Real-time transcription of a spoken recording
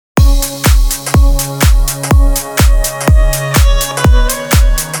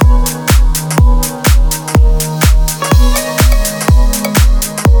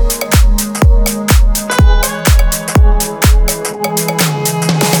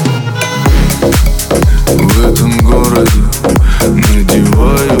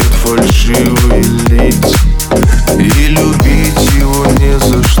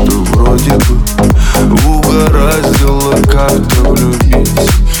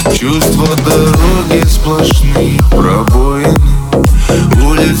Чувства дороги сплошные пробоины,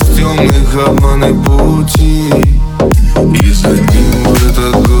 улиц темных обманы пути. И за ним в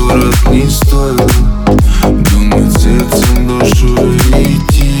этот город не стоит думать сердцем, душу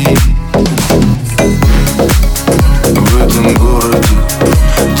идти. В этом городе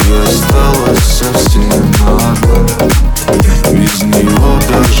ты осталась совсем одна. Без него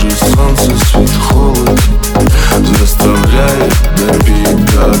даже солнце свет холоден заставляет допить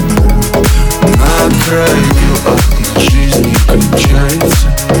до дна. На краю окна жизни кончается,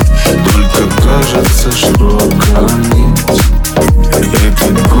 только кажется, что конец.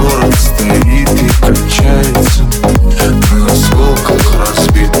 Этот город стоит и качается на осколках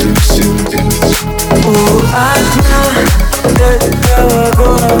разбитых сердец. У окна этого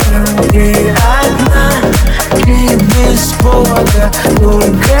города ты одна, и без повода,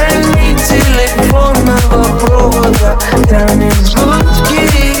 только ни телефонного провода, танец гудки.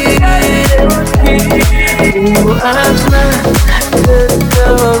 У окна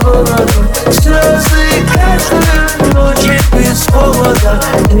этого города слезы каждую ночь без повода.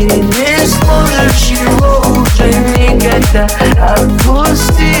 Ты не сможешь его уже никогда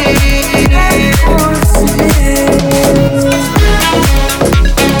отпустить.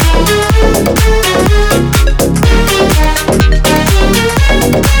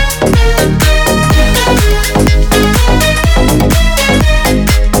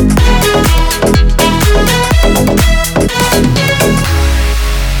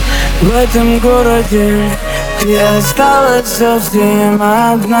 В этом городе ты осталась совсем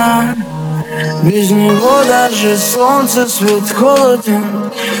одна. Без него даже солнце свет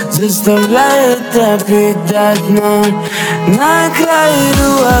холоден заставляет опять до дна. На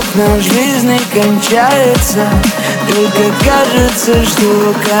краю окна жизни кончается, только кажется,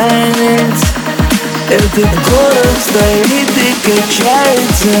 что конец. Этот город стоит и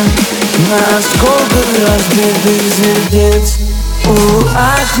качается на осколках разбитых сердец. У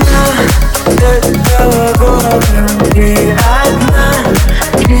окна этого города ты одна,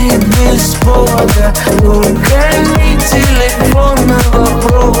 и без повода, только ни телефонного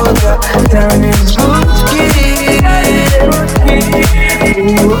провода, танец гудки.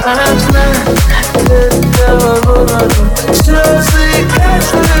 У окна этого города слезы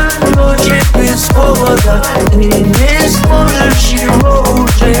каждую ночь без повода. Ты не сможешь его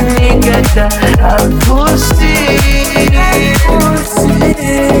уже никогда отпустить.